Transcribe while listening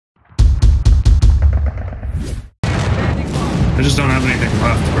I just don't have anything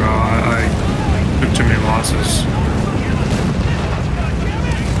left, bro. I took too many losses.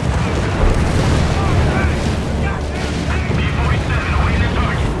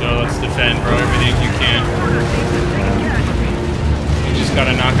 No, let's defend, bro. Everything you can. You just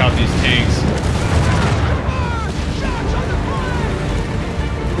gotta knock out these tanks.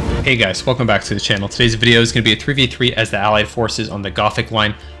 Hey guys, welcome back to the channel. Today's video is going to be a 3v3 as the Allied forces on the Gothic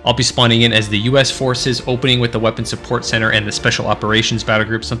line. I'll be spawning in as the US forces, opening with the Weapon Support Center and the Special Operations Battle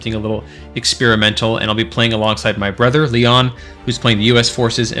Group, something a little experimental, and I'll be playing alongside my brother, Leon, who's playing the US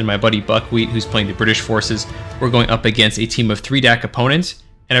forces, and my buddy Buckwheat, who's playing the British forces. We're going up against a team of 3 DAC opponents,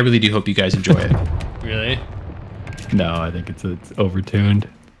 and I really do hope you guys enjoy it. Really? No, I think it's overtuned.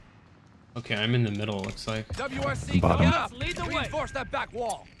 Okay, I'm in the middle, it looks like. WSC, Bottom. get up! Lead the way! Reinforce that back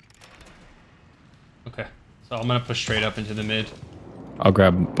wall! Okay, so I'm gonna push straight up into the mid. I'll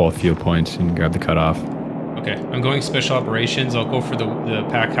grab both fuel points and grab the cutoff. Okay, I'm going special operations. I'll go for the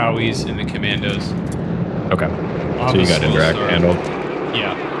pack howies and the commandos. Okay. I'll So you have got a slow indirect start. handle.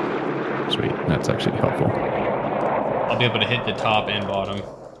 Yeah, Sweet. That's actually helpful. I'll be able to hit the top and bottom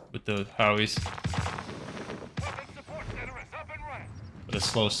with the howies. But a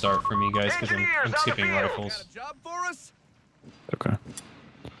slow start for me, guys, because I'm skipping rifles. Job for us? Okay.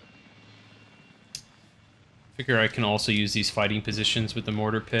 Figure I can also use these fighting positions with the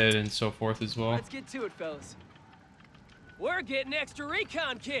mortar pit and so forth as well. Let's get to it, fellas. We're getting extra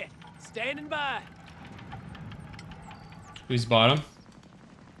recon kit. Standing by. Who's bottom?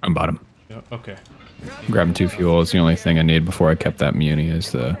 I'm bottom. Yeah, okay. I'm grabbing 2 fuels. The only thing I need before I kept that muni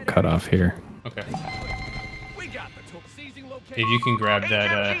is the cutoff here. Okay. We got the took seizing location. If you can grab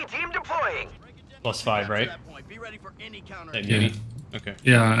that HMG team deploying. +5, right? Be ready for any counter. That Yeah. mini? Okay.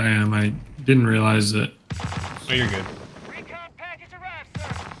 Yeah, I am. I didn't realize that Oh, you're good. Recon package arrived,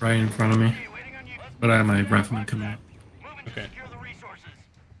 sir. right in front of me. Waiting on you. But I have my rifleman coming out. Moving Okay. to secure the resources.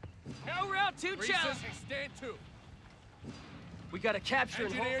 No route to challenge. Resistance, stand to. We gotta capture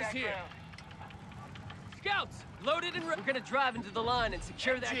and hold Engineers that here. ground. Scouts, loaded and we're gonna drive into the line and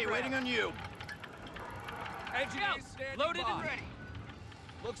secure that ground. waiting on you. Engineers Scouts, standing loaded by. and ready.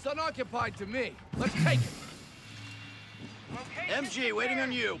 Looks unoccupied to me. Let's take it. MG waiting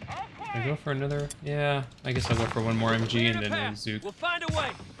on you. Can I go for another? Yeah, I guess I'll go for one more MG Clear and the then a path. Zook. We'll find a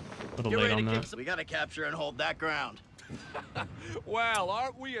way. A little late on that. We gotta capture and hold that ground. Well,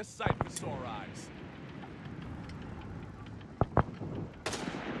 aren't we a sight for sore eyes?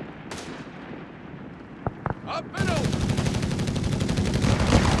 Up and over.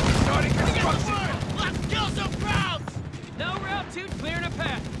 Starting construction. Let's kill some crowds. No route to clearing a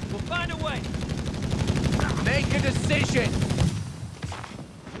path. We'll find a way. Make a decision.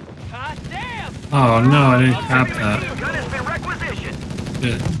 Hot damn! Oh no, I didn't cap that. Gun has been requisitioned.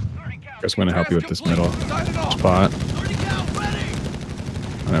 Shit. Just going to help you with this Task middle complete. Sign it off. spot. 30 cal ready.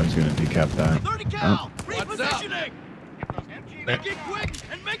 And I was going to decap that. 30 cal. What's up? Repositioning. MG, make it quick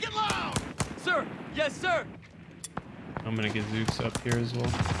and make it loud. Sir, yes, sir. I'm gonna get Zooks up here as well.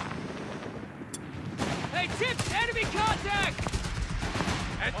 Hey, tips, enemy contact!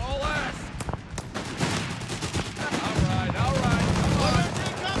 And all ass. All right, all right.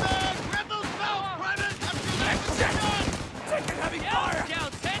 Come on. Grab those belts, Private. Taking heavy Yeah, fire.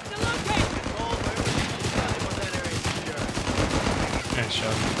 scouts, head to location. Nice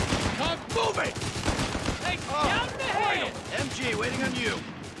shot. Come moving. Hey, scout in the head. MG waiting on you.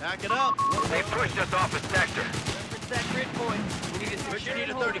 Back it up. They pushed us off a sector. Reference that grid point. We need to secure Need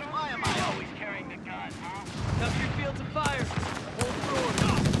and a hold 30. it. Why am I always carrying the gun, huh? Cover your fields of fire. Hold through.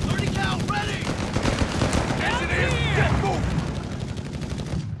 30 cal ready. Engineers, get moving.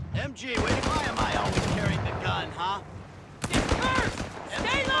 MG waiting. Why am I always carrying the gun, huh? Disperse!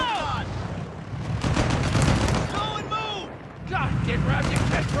 Stay low! Go and move. God, get round your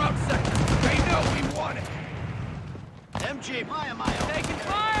pet drop sector. They know we want it. MG, why am I always Taking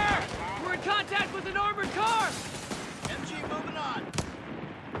fire! We're in contact with an armored car! MG moving on.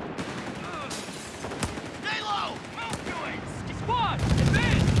 Stay low. Move to it. Squad,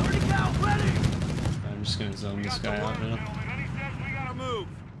 advance! 30 cal ready. I'm just gonna zone this guy out now. We gotta move.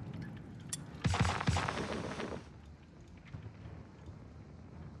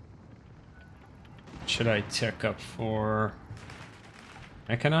 Should I tech up for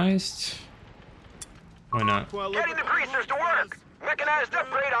mechanized? Why not? Getting the greasers to work. Mechanized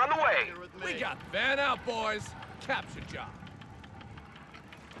upgrade on the way. We got van out, boys. Capture job.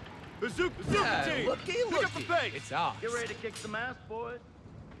 Bazooka team. Looky, Pick up the pace. It's ours. Get ready to kick some ass, boys.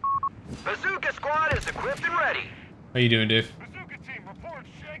 Bazooka squad is equipped and ready. How you doing, Dave?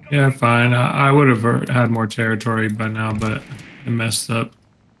 Yeah, fine. I would have had more territory by now, but I messed up.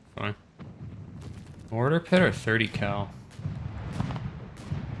 Fine. Mortar pit or 30 cal?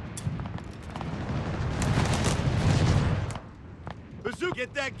 bazooka.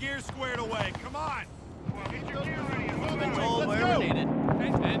 Get that gear squared away. Come on. All where we needed.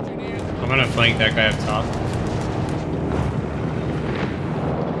 I'm gonna flank that guy up top.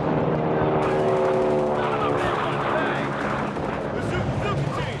 Bazooka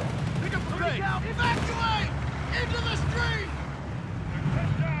team, pick up the pace. Evacuate! Into the street!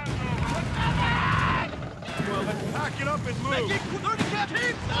 Well, let's pack it up and move. 30 cap,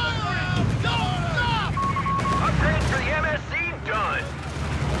 keep firing! Don't stop! Upgrade for the MSC done.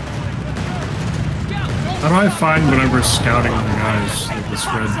 How do I find whatever scouting the guys like this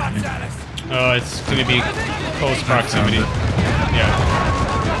red thing? Oh, it's gonna be close proximity. Yeah.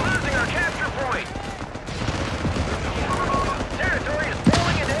 Losing our capture point. Territory is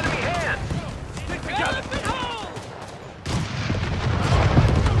falling into enemy hands. We gotta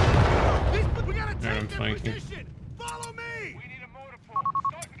Alright, I'm take their flanking. position. Follow me.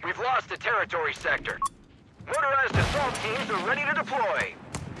 We've lost the territory sector. Motorized assault teams are ready to deploy.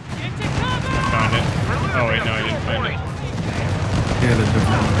 Get to cover! Found it. Oh wait, no, I didn't find it. Yeah, the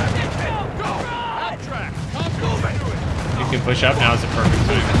different. Track. Come You can push up. Now is the perfect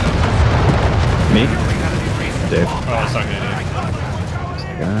time. Me? Dave. Oh, it's not gonna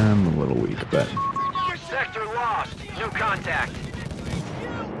do. I'm a little weak, but Sector lost. No contact.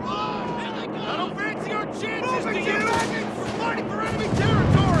 I don't fancy your chances to get back. We're fighting for enemy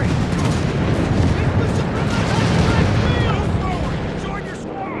territory. Join your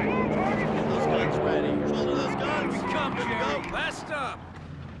squad. Those guns ready. Shoulder those guns. Come, Good to Jerry. go. Last stop.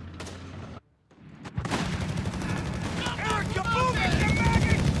 Eric, you moving. Get back.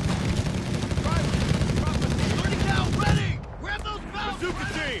 30 cal, ready! Grab those valves! Bazooka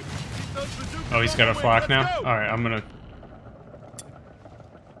team. Keep those bazookas Oh, he's on got a the wing. flak now. Let's go. All right, I'm gonna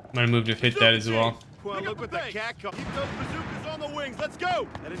move to hit that as well. Well, look what the cat caught. Keep those bazookas on the wings. Let's go. Head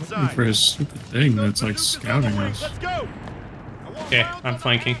Looking inside. for his stupid thing that's like Bazookas on the scouting wings. us. Let's go. Okay, I'm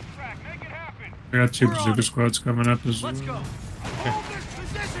flanking. I got two bazooka squads coming up as well. Let's go. Hold this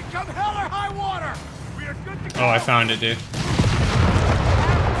position. Come hell or high water. We are good to go. Oh, I found it, dude. The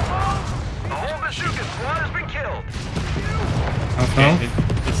whole bazooka squad has been killed. How Okay,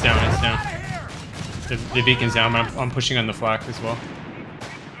 fell? it's down. It's down. Out of here. The beacon's down. I'm pushing on the flak as well.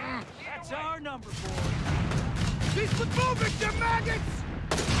 That's our number, boy. Keep the moving, you maggots.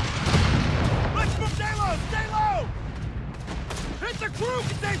 Let's move. Stay low. Stay low. Hit the crew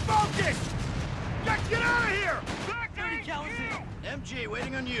and stay focused. Get out of here. 30 cal is in. MG,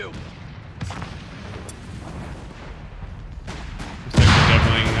 waiting on you. Looks like we're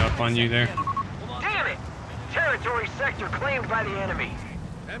doubling up on you there. Damn it! Territory sector claimed by the enemy.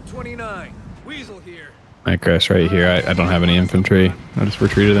 M29. Weasel here. I Chris, right here. I don't have any infantry. I just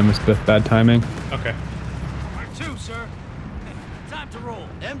retreated them. It's bad timing. Okay. Two, sir. Time to roll.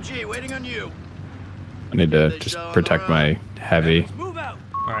 MG, waiting on you. I need to just protect my heavy. Move out.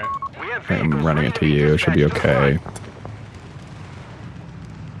 All right. We have I'm vehicles running ready it to be you. It should be dispatched to the okay. front.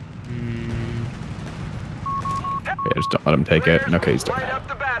 Yeah, just don't let him take it. Players Okay, he's will done. light up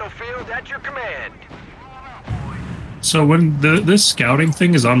the battlefield at your command. So when this scouting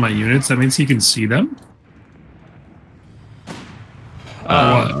thing is on my units, that means he can see them?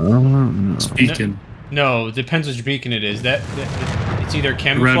 Oh, It's beacon. No, it depends which beacon it is. It's either red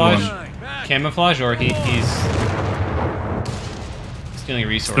camouflage, one. camouflage, or he's stealing The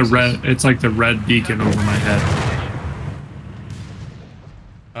resources. red. It's like the red beacon over my head.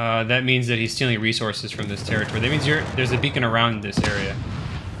 That means that he's stealing resources from this territory. That means there's a beacon around this area.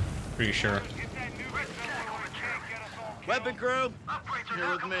 Pretty sure. Weapon crew, here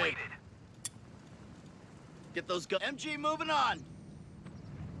with me. Get those guns. MG moving on.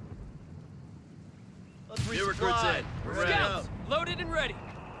 Let's New recruits in. We're ready. Scouts, loaded and ready.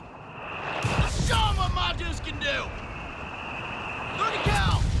 Show 'em what my dudes can do. 30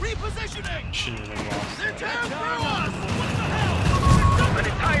 cal, repositioning. Shouldn't have been lost. They're tearing through us. What the hell? An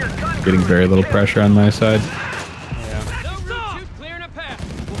entire gun Getting crew very has little been pressure on my side. Yeah. No route, shoot, clearing a path.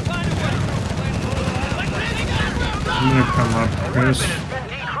 We'll find a way. I'm gonna come up, killed. Chris. Weapon has been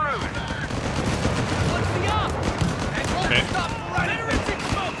decrewed. What's the op? Okay.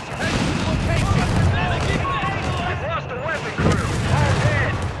 We've lost a weapon crew. All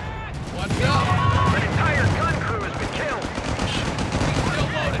dead. What's up? An entire gun crew has been killed. Still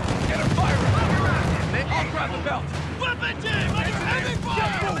loaded. Get a fire. I'll grab the belt. Weapon team, under heavy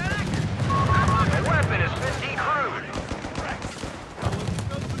fire. A weapon has been decrewed.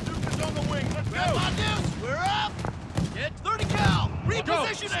 Those bazookas on the wing. Let's Grab go. my dudes. We're up. Get 30 cal, We're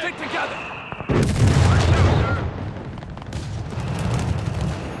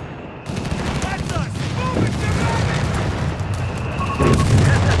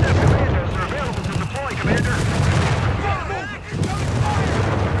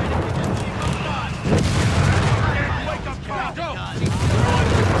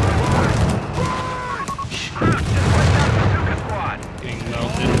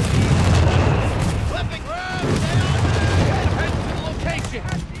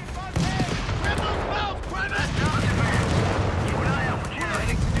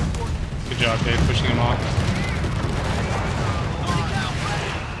job, Dave, pushing him off.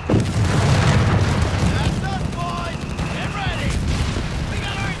 That's us, boys! Get ready! We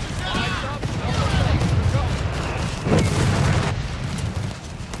got our engine set up!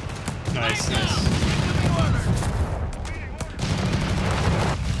 Nice, nice.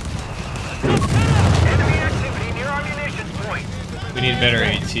 Enemy activity near our munitions point. We need better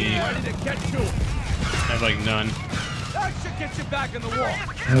AT. Ready to get to it. I have like none. That should get you back in the wall.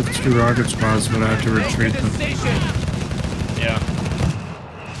 I have 2 rocket squads, but I have to retreat them. Yeah.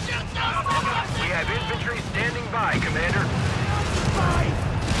 We have infantry standing by, Commander.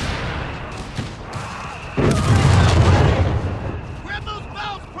 Grab those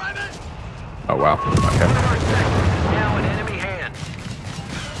belts, Private! Oh wow. Okay. Our sector is now in enemy hands.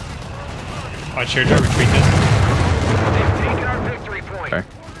 Watch here, don't retreat this. They've taken our victory point. Okay.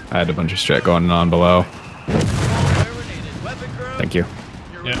 I had a bunch of shit going on below. Thank you.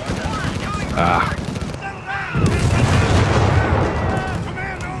 Yeah. Ah.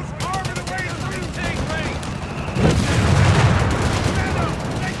 Commandos, armor the way through tank range.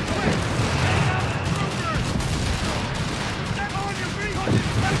 Step on your feet.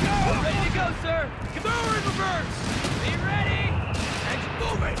 Let's go. Ready to go, sir. Throw in reverse. Be ready. Engine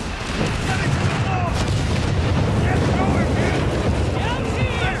moving. Get it to the wall. Get going, kid. Down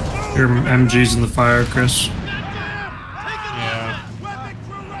here. Your MG's in the fire, Chris. Yeah. Weapon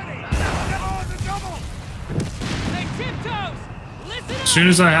crew ready. Step on the double. Hey, tiptoes. Listen As soon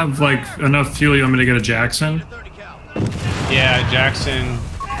as I have like enough fuel, you want me to get a Jackson? 30 cal. Yeah, Jackson.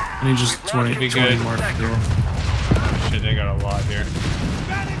 I need just 20, Be 20 good. more fuel. Shit, they got a lot here.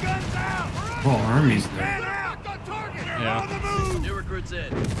 Batting guns out. Whole army's there. Man out. On target. Yeah. On the move. New recruits in.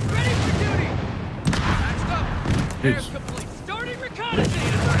 Ready for duty. Maxed up. Air Jeez. complete. Starting reconnaissance.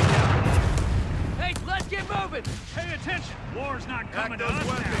 Hey, let's get moving. Pay attention. War's not coming to those us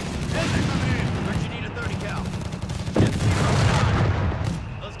weapons. now. Come in. First, you need a 30 cal.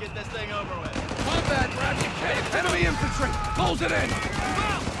 Let's get this thing over with. Combat, Bradley. Enemy infantry. Close it in.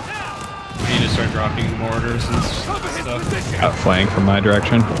 We need to start dropping mortars and Cover his stuff. position. Outflank from my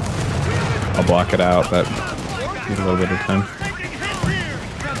direction. I'll block it out, but need a little bit of time. Taking hit here.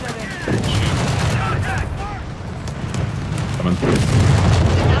 Coming.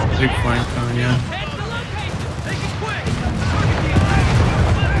 Big flank coming, yeah. Head to location. Make it quick.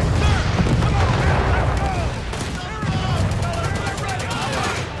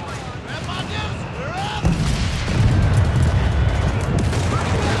 Grab my dudes. We're up.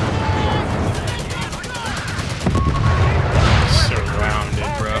 Surrounded,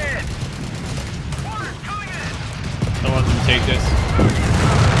 bro. Don't let them take this.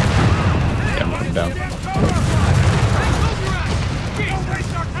 Yeah, I'm coming down.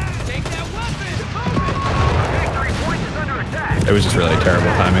 Take that weapon. Move Victory point is under attack. It was just really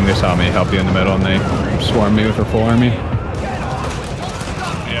terrible timing. They saw me help you in the middle and they swarmed me with a full army. Yeah.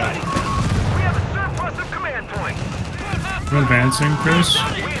 We have a surplus of command points. I'm advancing, Chris.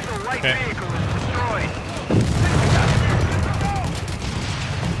 Weasel light Okay. vehicle is destroyed.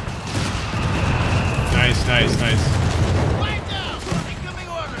 Nice, nice, nice. Quiet down. Incoming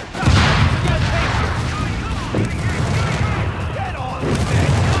order. In my sight. I don't want to lose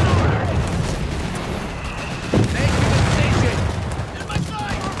this.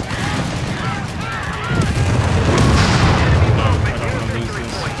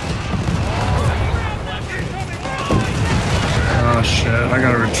 Oh shit, I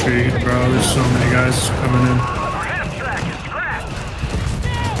gotta retreat, bro. There's so many guys coming in. Our half track is scrapped.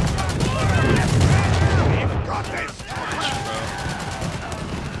 Got this.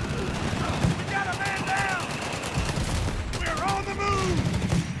 We got a man down. We're on the move.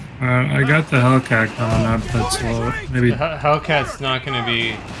 I got the Hellcat coming up. That's low. Maybe, The Hellcat's not going to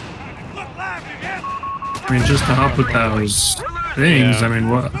be... Look lively, man. I mean, just to help with those things. Yeah. I mean,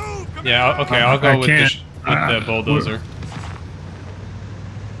 what? Move. Yeah, okay, I'll I go with the, can't- with the bulldozer.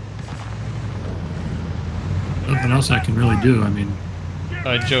 Nothing else I can really do. I mean,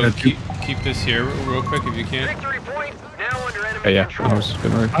 Joe, keep this here real quick if you can. Victory point now under enemy Hey, yeah, control. that was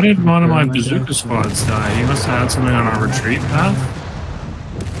good work. how did one of my bazooka squads die? He must have had something on our retreat path.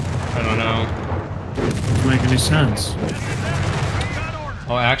 I don't know. Doesn't make any sense.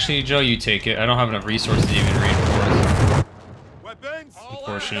 Oh, actually, Joe, you take it. I don't have enough resources to even reinforce. Weapons.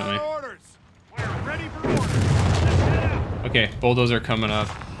 Unfortunately. Orders. We're ready for orders. Let's head out. Okay, bulldozer coming up.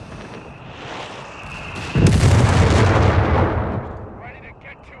 Ready to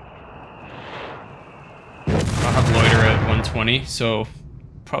get to it. I'll have loiter at 120, so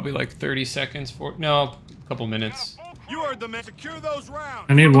probably like 30 seconds for... No, a couple minutes. You heard the man. Secure those rounds.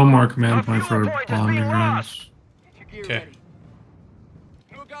 I need one more command point for bombing runs. Okay.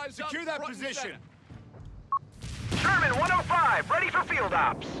 New guy guys up Secure that front and position. center. Sherman 105, ready for field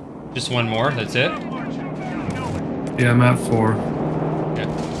ops. Just one more, that's it? Yeah, I'm at 4. Okay,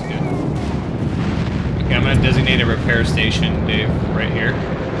 that's good. Okay, I'm gonna designate a repair station, Dave, right here.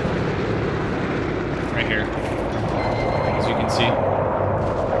 Right here. As you can see.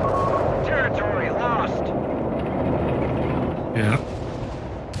 Territory lost. Yeah.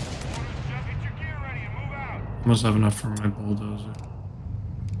 Must have enough for my bulldozer.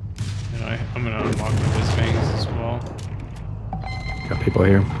 And I'm gonna unlock the whiz-bangs as well. Got people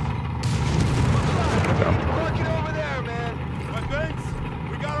here. Lock it over there, man. Weapons?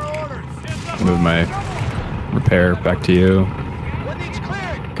 We got our orders. Hands up. Move my repair back to you. What needs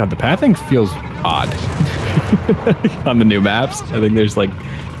clearing? God, the pathing feels odd on the new maps. I think there's like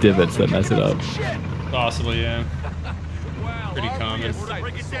divots that mess it up. Shit. Possibly, yeah. Wow. Pretty common.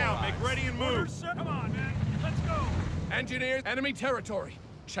 Break it down. Make ready and move. Come on, man. Let's go. Engineers, enemy territory.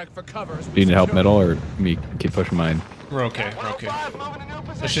 Check for cover. Do you need help middle or me keep pushing mine? We're okay, we're okay. 105 moving to new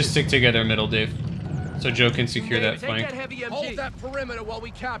position. Let's just stick together middle, Dave. So Joe can secure that Take flank. that heavy MG. Hold that perimeter while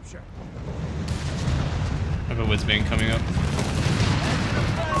we capture. I have a whiz-bang coming up.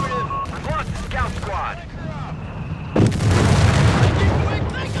 We've lost the scout squad.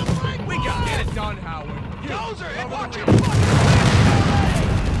 We got it done, Howard. Dozer, hit watch your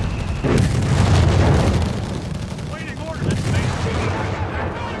waiting orders.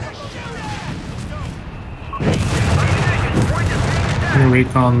 I'm gonna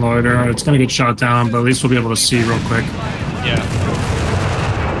recon loiter. It's gonna get shot down, but at least we'll be able to see real quick. Yeah.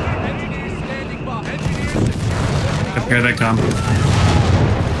 Engineers standing by. Engineers. Yep, here they come.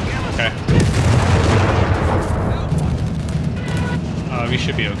 Okay. We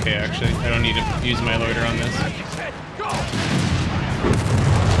should be okay, actually. I don't need to use my loader on this.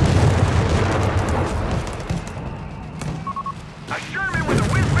 A Sherman with a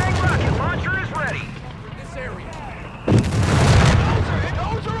whiz-bang rocket launcher is ready. This area.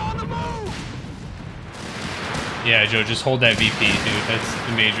 Dozer on the move. Yeah, Joe, just hold that VP, dude. That's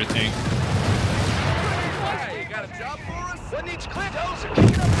the major thing. Hey, you got a job for us? What needs clear? Dozer, kick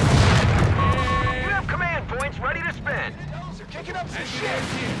it up. You have command points ready to spend. Dozer, kick it up some shit.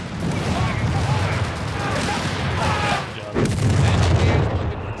 Engineers here. Good job. Engineers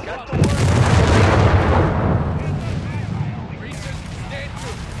looking for Got trouble. the word. Research, stand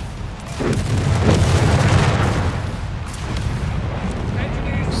through.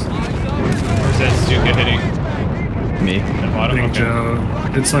 Engineers, lines up. Where's that Stuka hitting? Me. The I bottom? think Okay. Joe.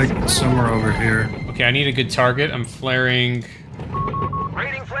 It's like somewhere over here. Okay, I need a good target. I'm flaring.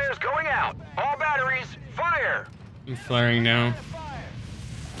 Rating flares going out. All batteries, fire. I'm flaring now.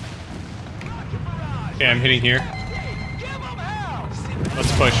 Okay, I'm hitting here.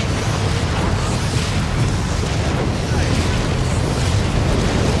 Let's push.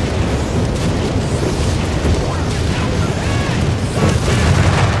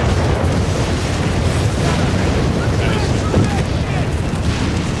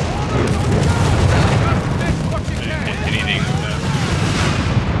 Anything with that.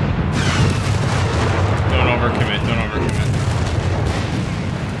 Don't overcommit, don't overcommit.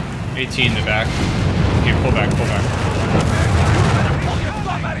 18 in the back. Okay, pull back, pull back. Pull your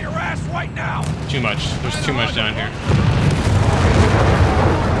thumb out of your ass right now. Too much. There's too much down here.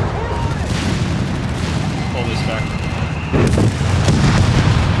 Pull this back.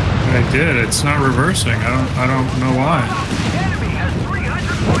 I did. It's not reversing. I don't know why. The enemy has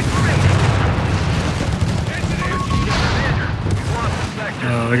 300 points remaining. Engineers, Commander, we've lost the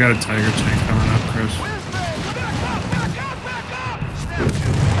sector. They got a tiger tank coming up, Chris.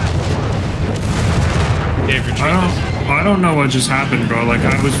 Dave, retreat this. I don't know what just happened, bro. Like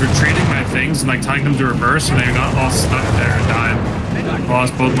I was retreating my things and like telling them to reverse, and they got all stuck there and died.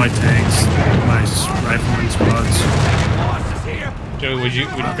 Lost both my tanks, my rifleman squads. Joe, are you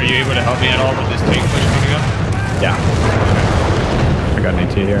able to help me at all with this tank push coming up? Yeah. I got an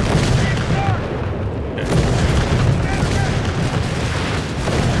AT here.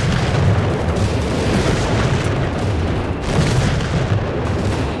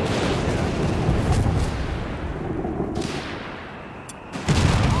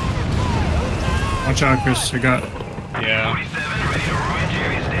 Watch out, Chris. I got. Yeah. 47, ready to ruin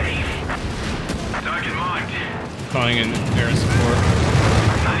Jerry's day. Target marked. Calling in air support.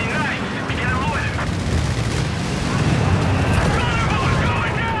 99, begin loading.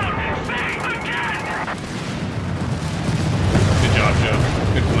 Good job, Joe.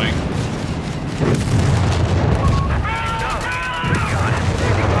 Good flank. Got it.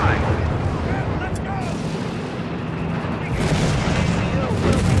 65.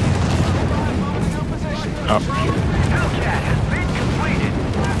 Oh, Hellcat has been completed.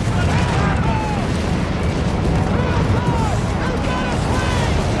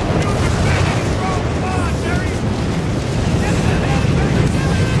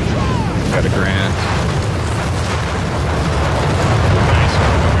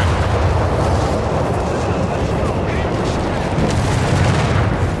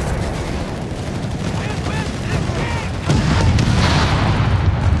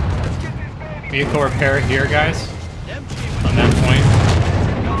 Vehicle repair here, guys. On that point.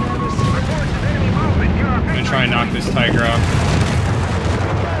 I'm gonna try and knock this Tiger out.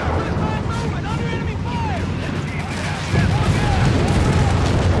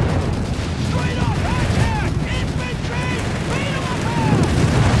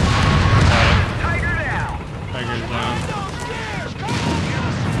 Tiger's down.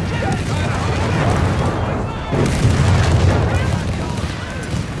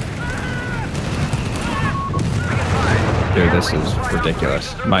 Dude, this is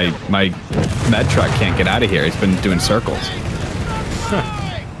ridiculous. My med truck can't get out of here. He's been doing circles.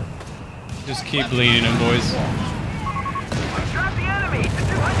 Just keep bleeding him, boys.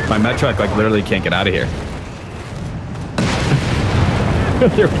 My med truck like literally can't get out of here.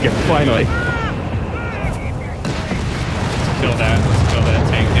 There we go, finally. Let's kill that. Let's kill that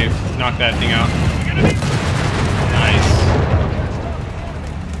tank, dude. Knock that thing out. Nice.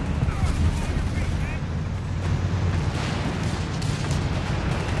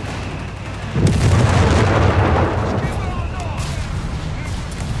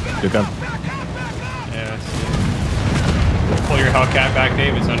 Good gun. Yeah, let's see. Pull your Hellcat back,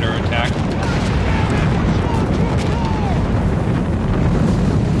 Dave. It's under attack.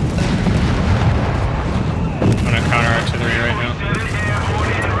 I'm gonna counter artillery right now.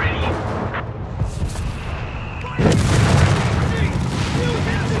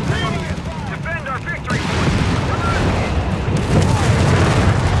 Defend our victory.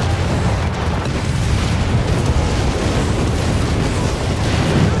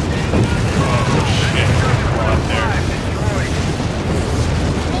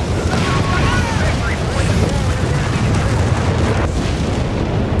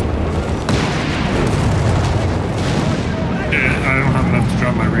 I don't have enough to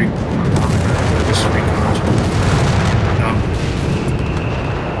drop my ring. Just recon. No.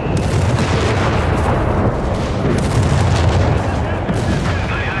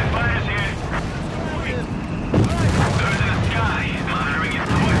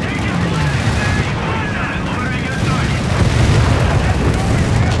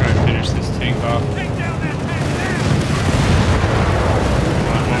 Try to finish this tank off.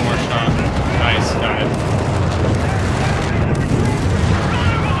 One more shot. Nice, got it.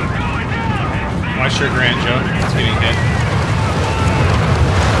 Watch your Grant, Joe. It's getting hit.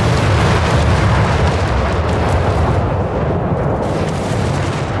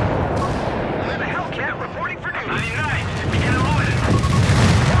 The Hellcat reporting for duty. 99. Begin loaded.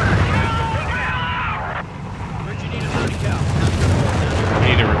 Where'd you need a body count? I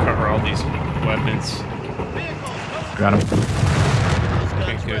need to recover all these weapons. Got him.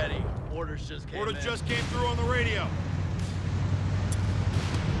 Okay, good. Ready. Orders just came Order in. just came through on the radio.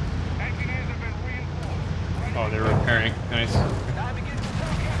 Oh, they're repairing. Nice.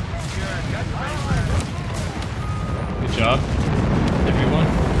 Good job, everyone.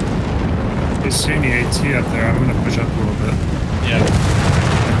 He's seeing the AT up there. I'm gonna push up a little bit. Yeah.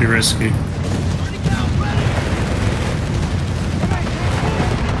 That'd be risky.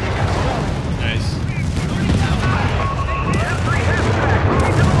 Nice.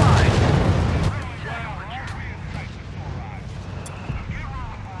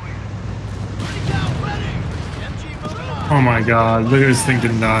 Oh my god, look at this thing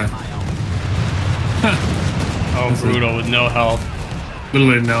didn't die. Oh, brutal with no health.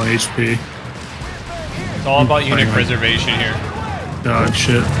 Literally no HP. It's all about unit preservation here. Dog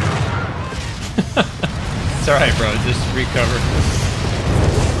shit. It's alright, bro. Just recover.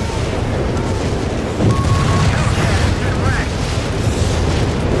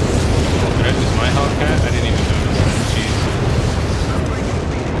 Did I lose my Hellcat? I didn't even notice that. Jeez.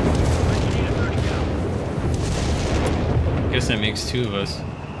 Guess that makes two of us.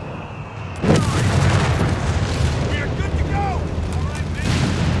 We are good to go.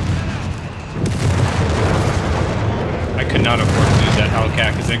 I could not afford to lose that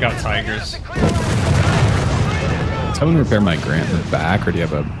Hellcat because they got Tigers. Can someone repair my Grant in the back, or do you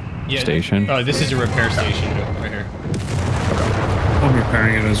have a station? This is a repair station right here. I'm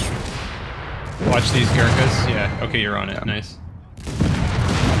repairing it as... Watch these Gurkhas. Yeah, okay, you're on it. Nice.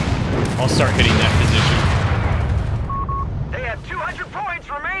 I'll start hitting that position. They have 200 points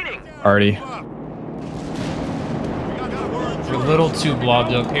remaining. Already. We're a little too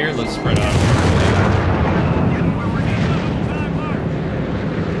blobbed up here. Let's spread out.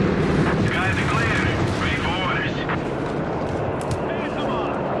 Guys are clear. Ready for orders.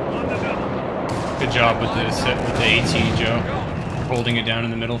 Good job with the AT, Joe. You're holding it down in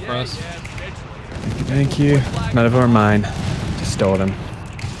the middle for us. Thank you. None of them are mine. Just stole them.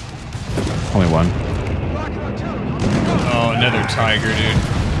 Only one. Oh, another Tiger, dude.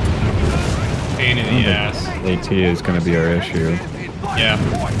 pain in the ass. AT is going to be our issue. Yeah.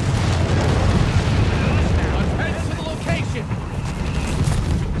 Head to the location.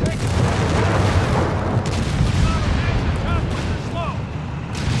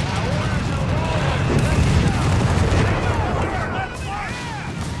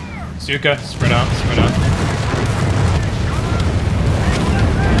 Suka, spread out, spread out.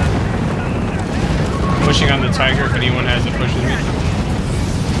 Pushing on the Tiger if anyone has it, pushes me.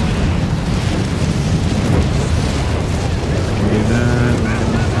 Do that.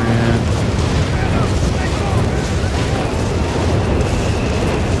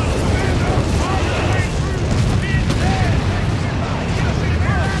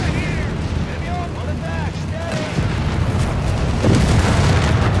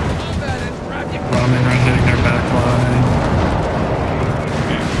 Bombing right, hitting their back line.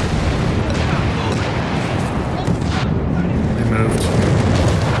 They moved.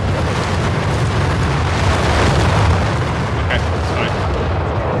 Okay, that's fine.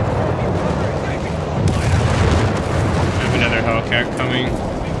 I have another Hellcat coming,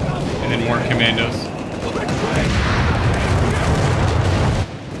 and then more commandos.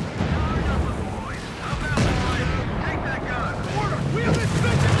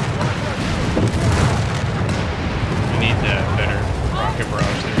 I need the better rocket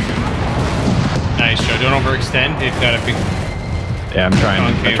barrage. There we go. Nice, Joe. Don't overextend. They've got a big. Yeah, I'm trying.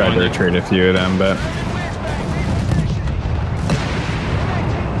 I Concave tried on to you. retreat a few of them, but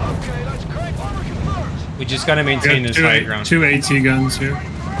We just gotta maintain this high ground. Two AT guns here.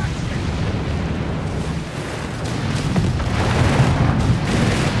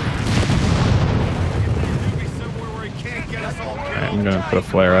 alright, I'm gonna put a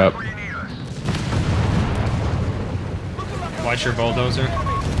flare up. Watch your bulldozer. We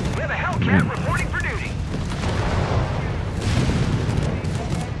have a Hellcat reporting for duty.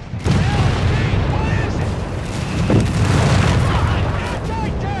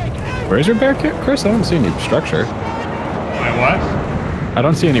 Where's your repair kit, Chris? I don't see any structure. My what? I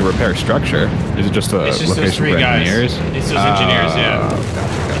don't see any repair structure. Is it just a It's just those location three for guys. engineers? It's those engineers, yeah.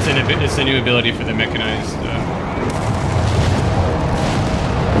 Gotcha. It's a new ability for the mechanized.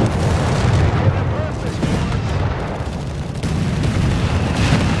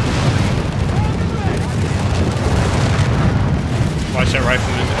 Watch that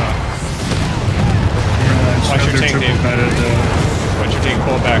rifleman. Watch your tank, Dave. Watch your tank.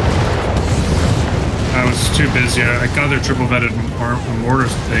 Pull it back. I was too busy. I got their triple vetted mortar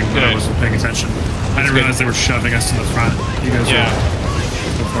thing, but I Good. wasn't paying attention. I didn't good. realize they were shoving us in the front. You guys Yeah.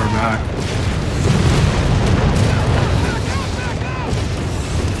 were so far back.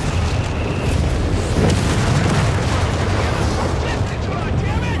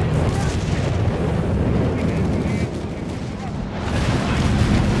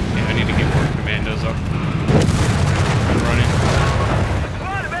 Yeah, I need to get more commandos up. I'm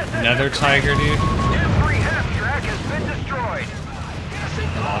running. Another Tiger, dude. Every half track has been destroyed.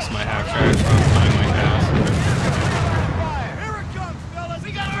 I lost my half track. I'm flying my ass. Here it comes, fellas.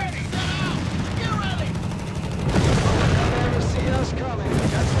 We got our heads set out. Get ready. Never see us coming.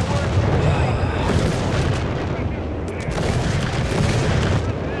 That's the word.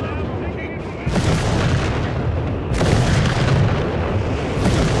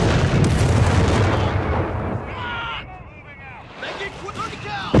 Make it quick. Look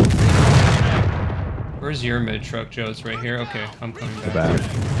out. Where's your mid truck, Joe? It's right here. Okay, I'm coming The back.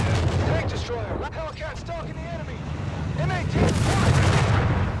 back. Tank destroyer. Hellcat stalking the enemy. M18 reporting.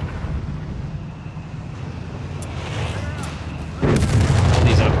 All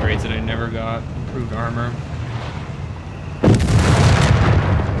these upgrades that I never got. Improved armor.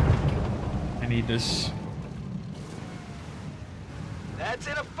 I need this. That's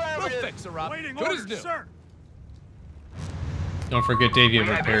an We'll affirmative. fix her up. Waiting Good as orders, new. sir. Don't forget, Dave, you We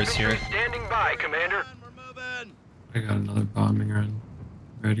have have repairs here. infantry standing by, Commander. We're moving. I got another bombing run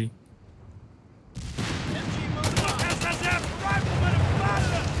ready. MG moving on. SSF, riflemen have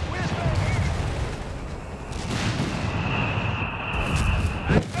spotted us.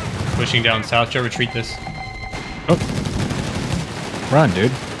 Pushing down south, Joe. Retreat this. Oh. Run,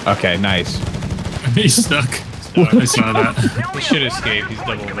 dude. Okay, nice. He's stuck. I saw that. He should escape. He's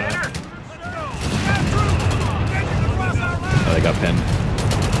double that. Oh, they got pinned.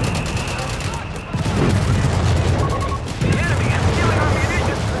 The enemy is stealing our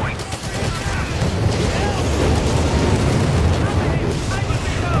munitions point.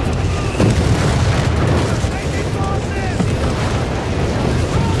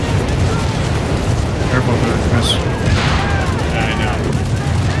 Careful there, Chris. I know.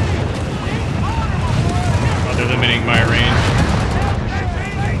 Oh, they're limiting my range.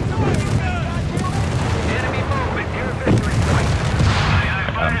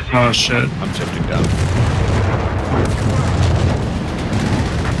 Oh shit. I'm shifting down.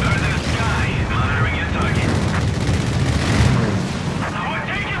 Stars in the sky, monitoring your target. We're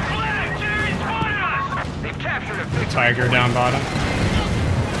taking flag! Jerry spotted us! They've captured a victory. Tiger down bottom.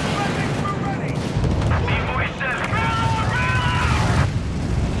 B-boy 7.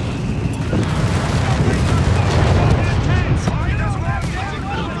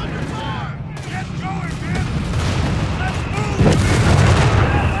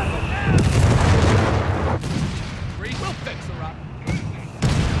 We'll fix her up.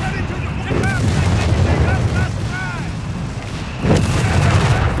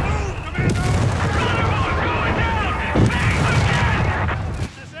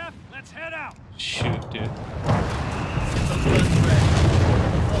 USF, let's head out. Shoot, dude.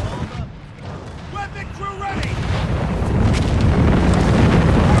 Weapon crew ready.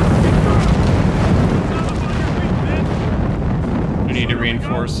 We need to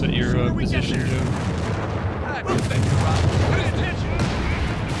reinforce at your position, dude. We'll fix her up. Pay attention.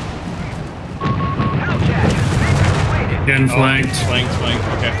 Getting flanked. Flanked.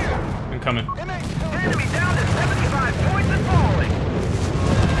 Okay. I'm coming. Enemy down to 75 points and falling.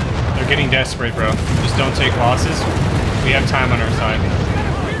 They're getting desperate, bro. Just don't take losses. We have time on our side.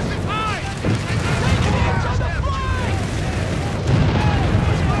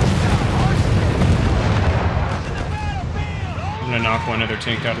 I'm gonna knock one other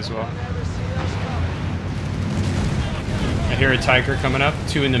tank out as well. I hear a Tiger coming up.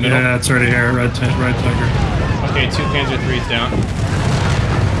 2 in the middle. Yeah, it's already here. Red tiger. Okay, 2 Panzer III's down.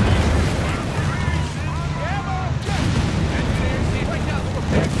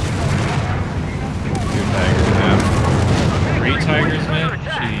 Two Tigers down. 3 Tigers, man?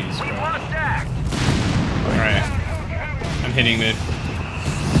 Jeez, We bro. lost act. Alright. I'm hitting mid.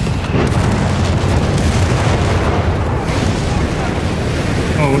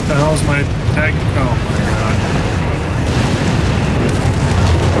 Oh, what the hell's my tag? Oh my god.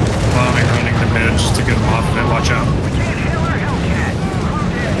 Bombing running the mid just to get him off of it. Watch out. We can't hail our Hellcat.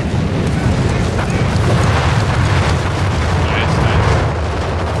 Nice, nice.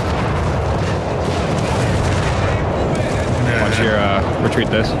 Yeah. Watch your retreat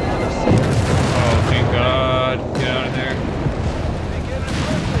this. Oh, thank God. Get out of there.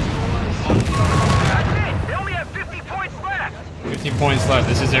 That's it. They only have 50 points left. 50 points left.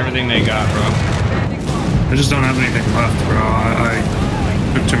 This is everything they got, bro. I just don't have anything left, bro. I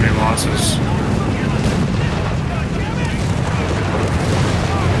took too many losses.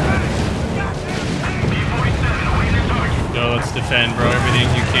 Yo, let's defend, bro. Everything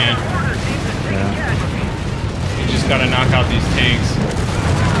you can. Yeah. You just gotta knock out these tanks.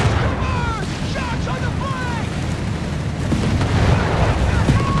 Shots on the flag!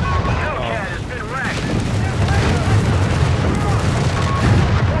 Hellcat has been wrecked.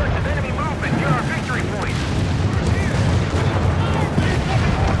 Reports of enemy movement near our victory point.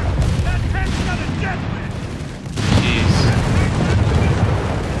 That tank's got a jet lit. Jeez.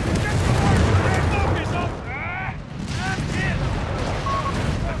 Focus up. That's it.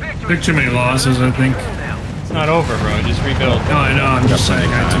 The victory Took too many losses, I think. now. It's not over, bro. Just rebuild. No, I know. I'm just saying.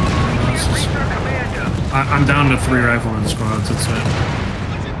 I took too many losses. Raise our commando. I'm down to 3 rifleman squads. That's it.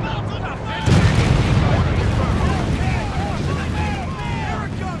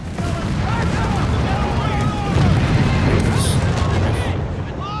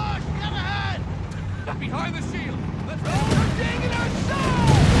 Behind the shield! Let's go! They're taking our side!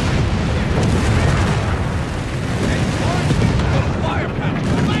 Firepower!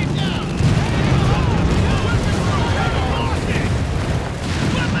 Lay down!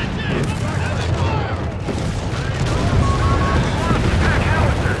 Pack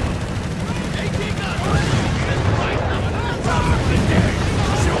howitzer.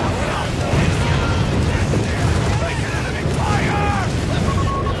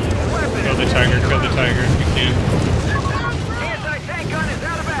 Kill the tiger if you can. Anti-tank gun is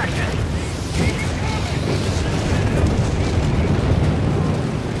out of action.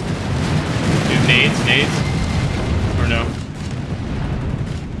 Do nades? Or no?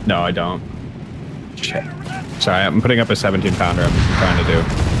 No, I don't. Shit. Sorry, I'm putting up a 17-pounder. I'm trying to do.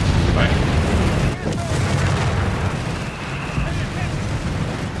 Fine.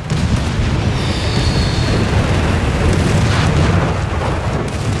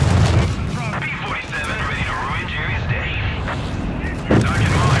 B-47 ready to ruin Jerry's day.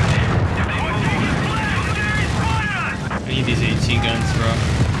 Target marked. If they move, Jerry spotted us. I need these AT guns, bro.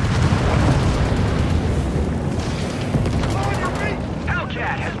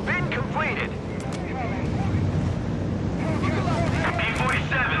 Hellcat has been completed.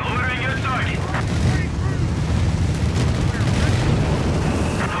 B-47 ordering your target.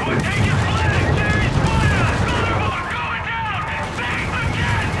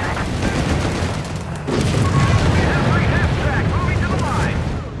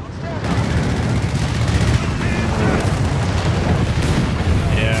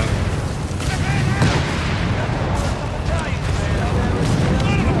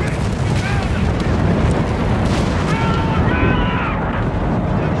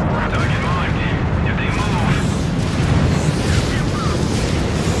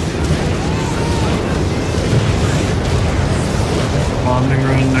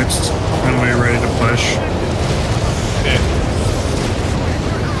 next when we're ready to push. Okay.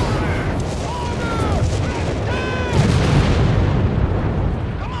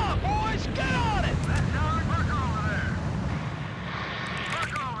 Come on, boys, get on it!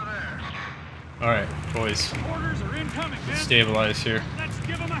 All right, boys. Orders are incoming, man. Stabilize here. Let's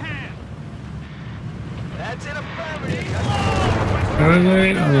give them a hand. That's an affirmative. Oh.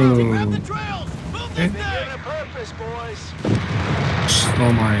 Grab the trails. Move this thing. Given a purpose, boys.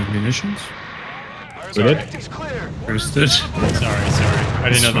 Slow my munitions. We did? Objective's clear. Boosted. Sorry. I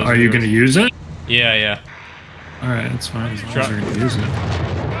didn't know those. Are you were- gonna use it? Yeah. Alright, that's fine. As long Drop- as you're gonna use it.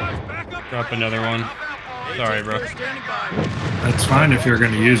 Drop another one. Sorry, bro. Standing by. That's fine if you're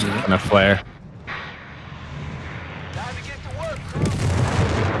gonna use it. And a flare. Time to get to work, crew.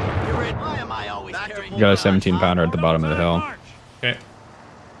 You're in. Why am I always carrying You got a 17 pounder at the bottom of the hill. Okay.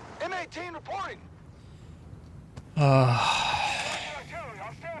 M18 reporting. I'll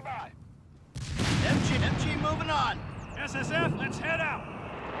stand by. MG moving on. SSF, let's head out.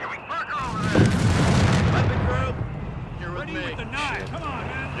 Weapon crew. You're with Ready me. with the knife. Come on,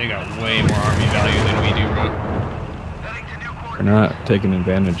 man. They got way more army value than we do, bro. We're not taking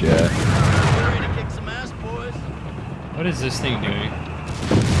advantage yet. We're ready to kick some ass, boys. What is this thing doing?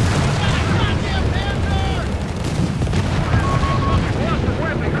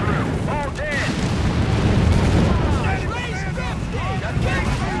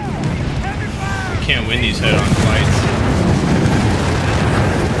 We can't win these head-on fights.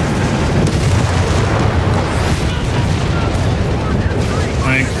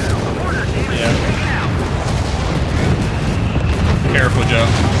 Like, Yeah. Careful, Joe.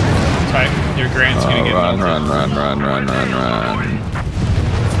 Tight. Your Grant's gonna get Run. melted. Run.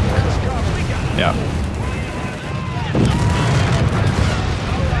 Yeah.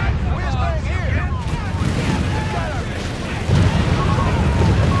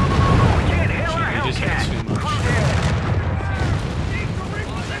 We just hit too much.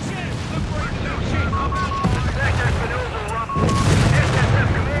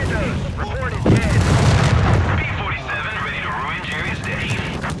 B-47 ready to ruin Jerry's day.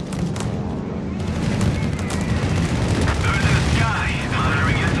 Those in the sky,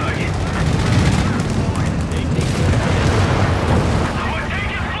 monitoring your target. We're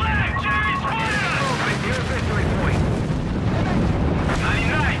taking flag! Jerry's fire! Right near victory point.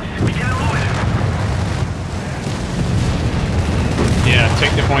 99, we got loiter. Yeah,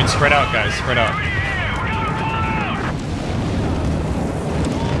 take the point. Spread out, guys. Spread out.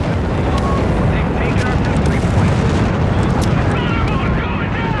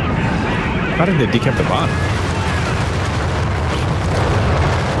 How did they decap the bot?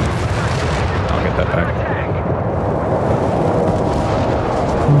 I'll get that back.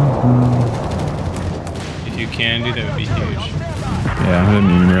 If you can do that, would be huge. Yeah, I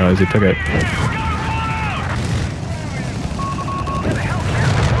didn't even realize he took it.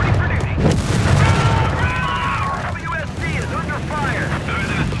 WSC is under fire. Those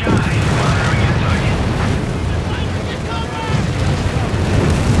in the sky, monitoring your target.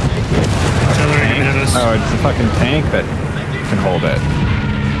 artillery can hit us. Oh, it's the fucking tank that can hold it.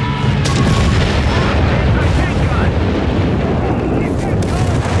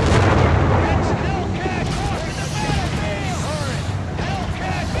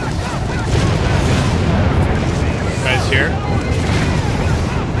 Guys here?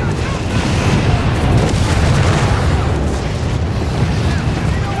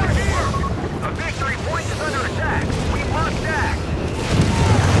 A victory point is under attack. We must act.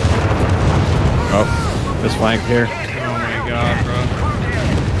 Oh, this flank here. Oh my god, bro.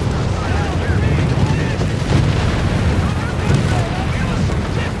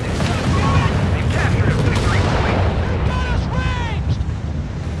 Capture a victory point.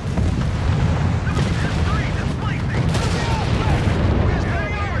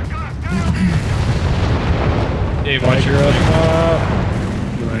 Dave, watch your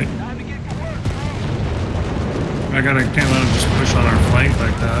Right. Can't let them just push on our flank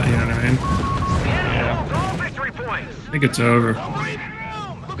like that, you know what I mean? Yeah. All victory points. I think it's over.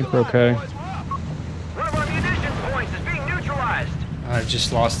 I think we're okay. One of our munitions points is being neutralized. I've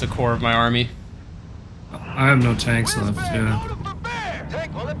just lost the core of my army. I have no tanks left, yeah.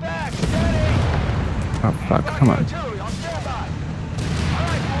 Tank, pull it back. Steady. Oh, fuck, come on. Artillery on standby. All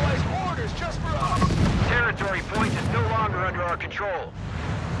right, boys, orders just for us. Territory point is no longer under our control.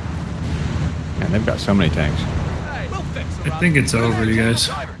 Man, they've got so many tanks. Hey, we'll fix it. I think it's over, you guys.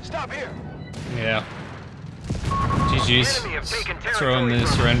 Stop here. Yeah. GG's. Enemy have taken Throw in territory the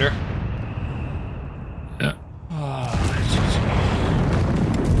from surrender. Yeah.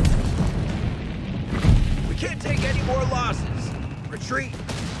 We can't take any more losses. retreat.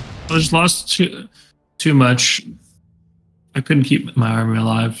 I just lost too much. I couldn't keep my army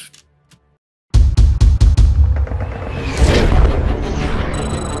alive.